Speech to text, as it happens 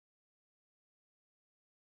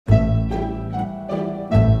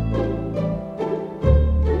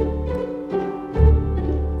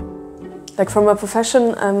Like from a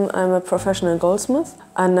profession, I'm a professional goldsmith,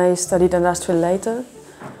 and I studied industrial later.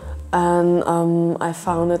 And I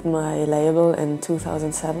founded my label in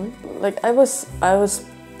 2007. Like I was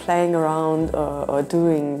playing around or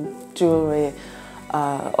doing jewelry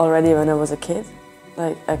already when I was a kid.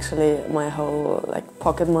 Like actually my whole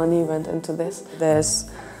pocket money went into this. There's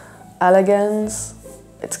elegance,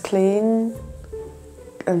 it's clean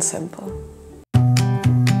and simple.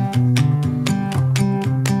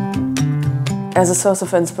 As a source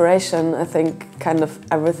of inspiration, I think kind of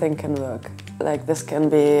everything can work. Like this can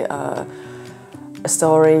be a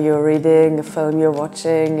story you're reading, a film you're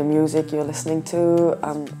watching, a music you're listening to,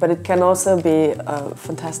 but it can also be a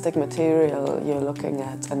fantastic material you're looking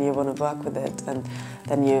at and you want to work with it, and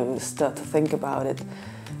then you start to think about it.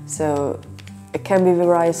 So it can be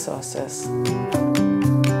various sources.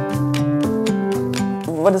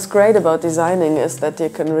 What is great about designing is that you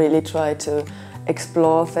can really try to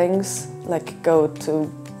explore things, like go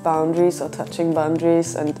to boundaries or touching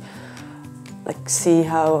boundaries and like see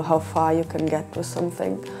how far you can get with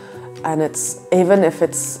something. And it's even if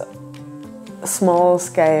it's a small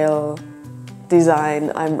scale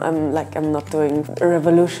design, I'm not doing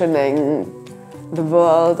revolutioning the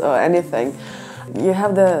world or anything. You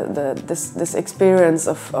have this experience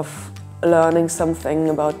of learning something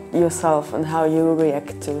about yourself and how you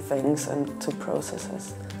react to things and to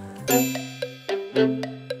processes.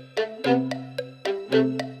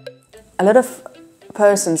 A lot of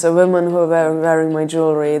persons or women who are wearing my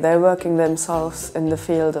jewelry, they're working themselves in the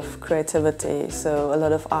field of creativity. So a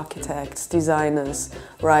lot of architects, designers,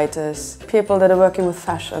 writers, people that are working with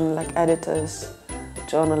fashion, like editors,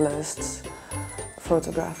 journalists,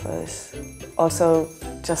 photographers, also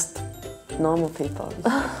just normal people.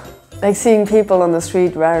 Like seeing people on the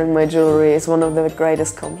street wearing my jewelry is one of the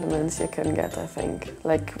greatest compliments you can get, I think.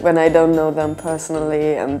 Like when I don't know them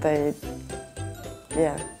personally and they,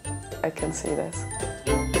 yeah, I can see this.